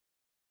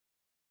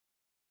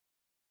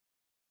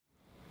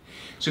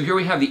So here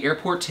we have the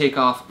Airport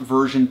TakeOff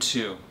version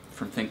 2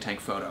 from Think Tank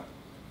Photo.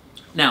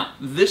 Now,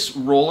 this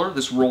roller,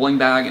 this rolling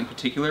bag in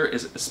particular,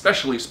 is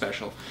especially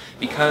special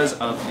because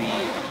of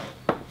the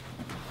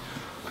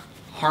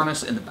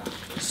harness in the back.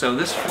 So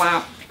this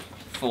flap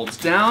folds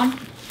down,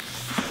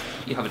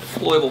 you have a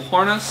deployable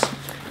harness,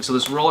 so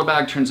this roller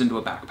bag turns into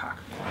a backpack.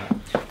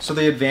 So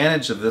the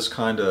advantage of this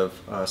kind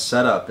of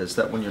setup is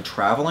that when you're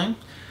traveling,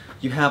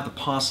 you have the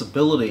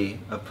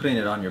possibility of putting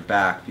it on your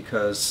back,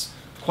 because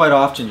quite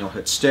often you'll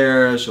hit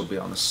stairs, you'll be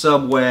on the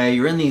subway,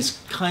 you're in these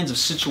kinds of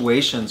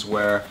situations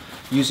where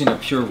using a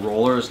pure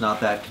roller is not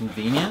that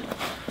convenient.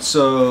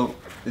 So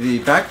the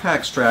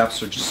backpack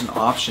straps are just an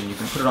option. You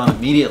can put it on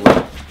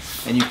immediately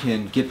and you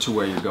can get to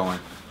where you're going.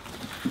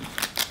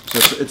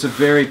 So it's a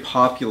very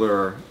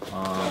popular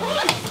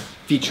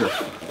feature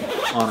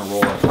on a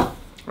roller.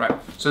 Right.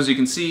 So as you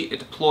can see, it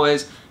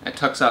deploys, it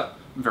tucks up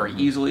very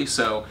easily.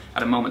 So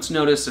at a moment's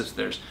notice, if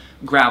there's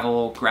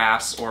gravel,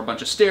 grass, or a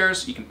bunch of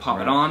stairs, you can pop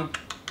it on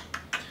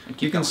and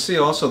keep You can see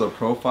also the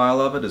profile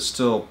of it is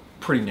still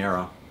pretty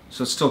narrow.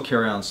 So it's still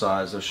carry-on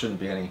size. There shouldn't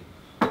be any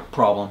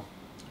problem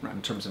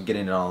in terms of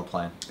getting it on the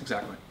plane.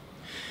 Exactly.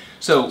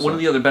 So one of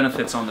the other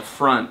benefits on the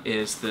front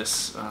is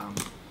this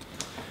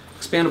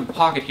expandable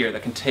pocket here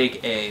that can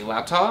take a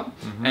laptop,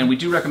 and we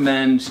do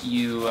recommend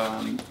you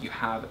you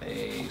have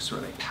a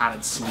sort of a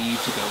padded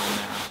sleeve to go in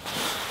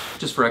there,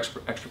 just for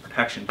extra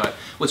protection. But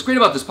what's great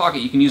about this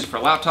pocket, you can use it for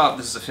a laptop.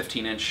 This is a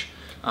 15-inch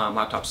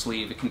laptop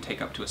sleeve. It can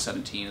take up to a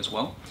 17 as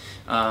well.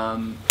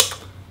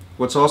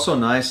 What's also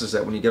nice is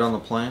that when you get on the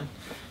plane,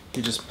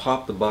 you just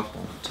pop the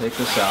buckle, take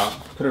this out,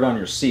 put it on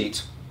your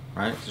seat,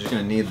 right? Because you're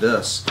going to need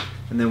this.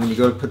 And then when you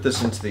go to put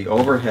this into the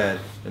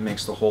overhead, it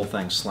makes the whole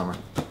thing slimmer.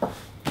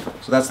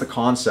 So that's the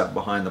concept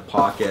behind the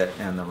pocket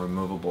and the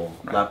removable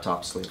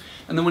laptop sleeve.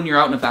 And then when you're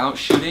out and about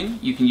shooting,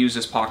 you can use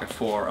this pocket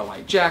for a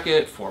light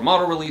jacket, for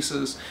model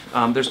releases.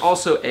 There's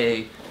also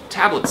a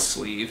tablet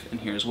sleeve in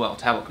here as well,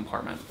 tablet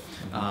compartment,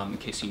 in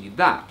case you need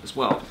that as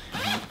well.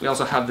 We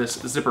also have this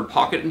zippered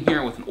pocket in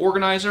here with an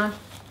organizer.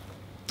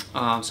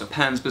 So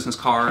pens, business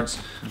cards,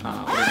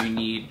 whatever you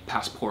need,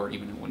 passport,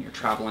 even when you're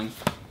traveling.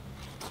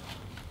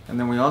 And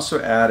then we also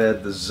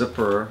added the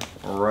zipper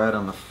right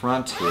on the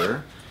front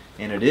here,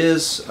 and it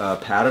is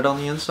padded on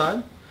the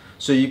inside,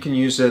 so you can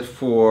use it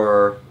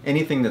for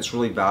anything that's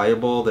really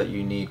valuable that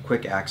you need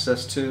quick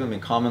access to. I mean,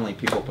 commonly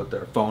people put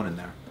their phone in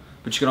there,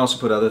 but you can also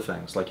put other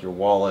things like your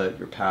wallet,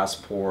 your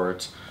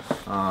passport.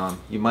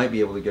 You might be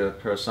able to get a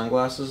pair of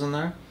sunglasses in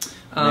there.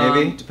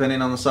 Maybe,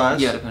 depending on the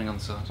size? Yeah, depending on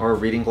the size. Or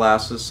reading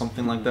glasses,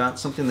 something like that.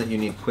 Something that you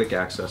need quick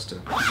access to.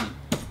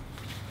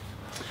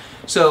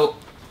 So,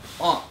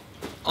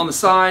 on the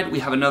side, we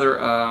have another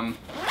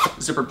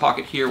zippered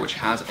pocket here, which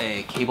has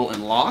a cable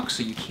and lock,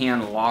 so you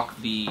can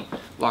lock the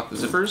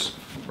zippers.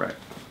 Right.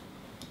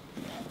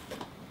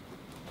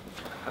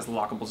 Has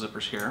lockable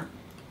zippers here.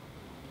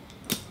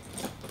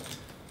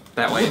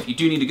 That way, if you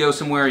do need to go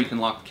somewhere, you can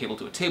lock the cable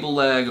to a table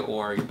leg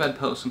or your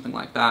bedpost, something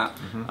like that.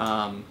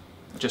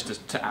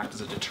 Just to act as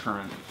a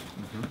deterrent.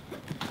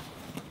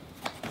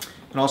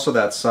 And also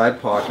that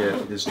side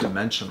pocket is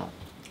dimensional.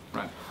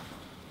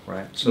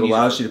 Right. So it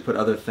allows you to put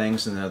other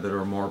things in there that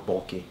are more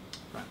bulky.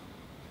 Right.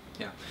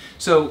 Yeah.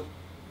 So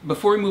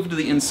before we move to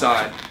the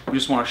inside, we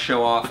just want to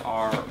show off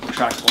our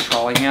retractable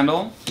trolley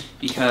handle,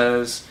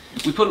 because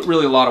we put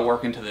really a lot of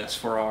work into this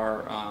for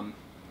our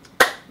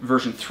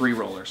version 3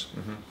 rollers.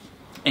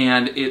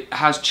 And it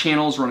has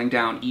channels running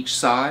down each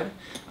side.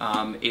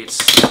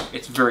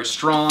 It's very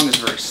strong, it's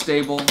very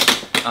stable.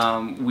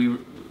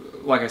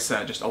 Like I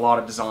said, just a lot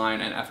of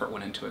design and effort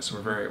went into it, so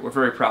we're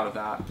very proud of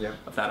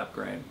that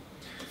upgrade.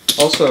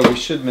 Also, we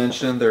should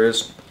mention there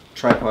is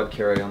tripod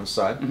carry on the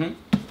side.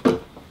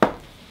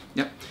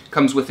 Yep,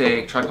 comes with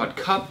a tripod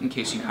cup in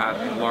case you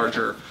have a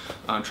larger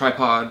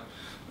tripod.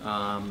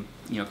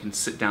 You know, can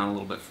sit down a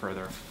little bit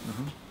further.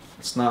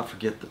 Let's not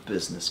forget the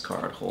business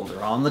card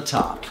holder on the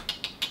top.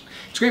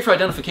 It's great for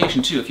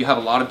identification too. If you have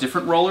a lot of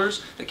different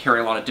rollers that carry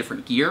a lot of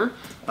different gear,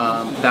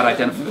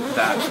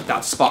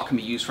 that spot can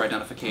be used for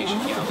identification.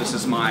 You know, this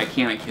is my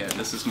Canon kit,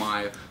 this is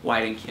my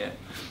lighting kit,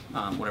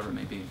 whatever it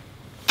may be.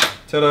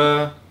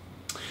 Ta-da!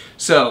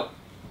 So,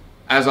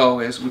 as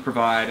always, we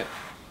provide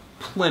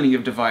plenty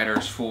of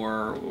dividers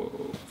for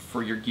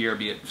your gear,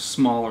 be it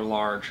small or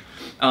large.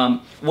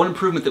 One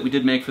improvement that we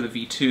did make for the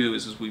V2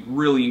 is we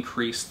really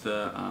increased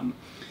the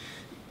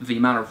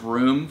amount of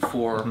room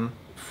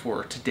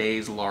for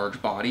today's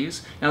large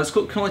bodies. Now this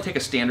can only take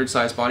a standard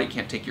size body, you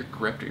can't take your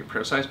gripped or your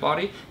pro size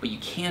body, but you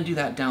can do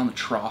that down the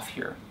trough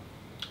here.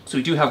 So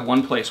we do have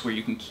one place where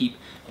you can keep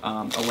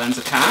a lens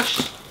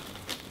attached.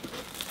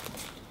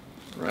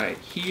 Right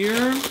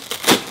here.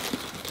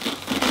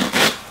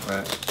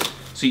 Right.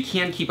 So you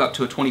can keep up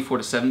to a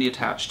 24-70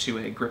 attached to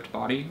a gripped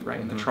body right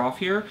in the trough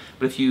here,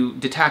 but if you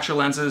detach your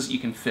lenses, you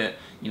can fit,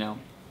 you know,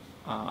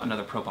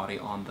 another pro body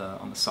on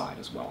the side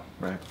as well.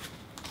 Right.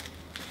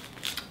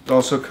 It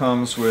also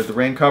comes with the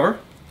rain cover.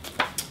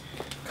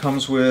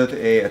 Comes with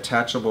a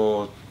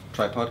attachable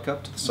tripod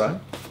cup to the side,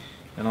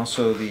 and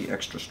also the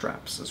extra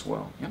straps as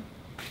well. Yeah.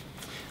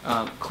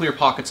 clear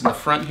pockets in the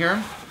front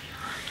here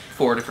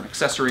for different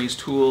accessories,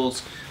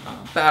 tools,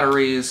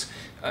 batteries.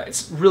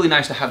 It's really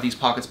nice to have these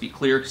pockets be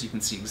clear because you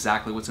can see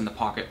exactly what's in the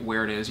pocket,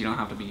 where it is. You don't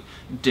have to be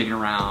digging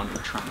around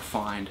or trying to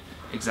find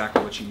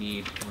exactly what you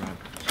need.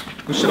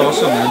 Right. We should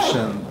also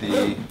mention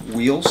the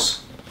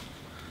wheels.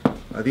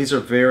 These are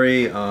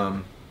very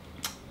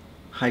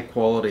high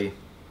quality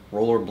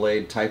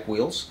rollerblade type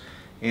wheels,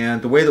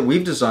 and the way that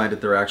we've designed it,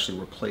 they're actually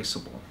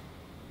replaceable,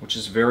 which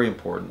is very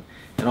important.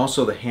 And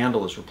also the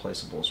handle is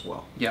replaceable as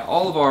well. Yeah,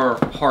 all of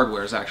our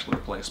hardware is actually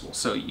replaceable,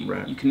 so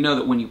you can know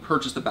that when you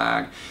purchase the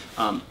bag,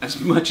 as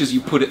much as you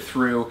put it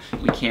through,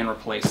 we can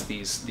replace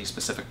these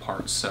specific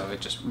parts, so it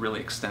just really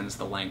extends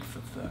the length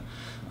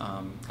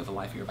of the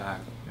life of your bag.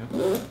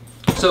 Yep.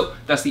 So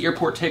that's the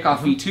Airport TakeOff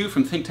V2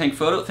 from Think Tank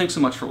Photo. Thanks so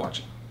much for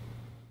watching.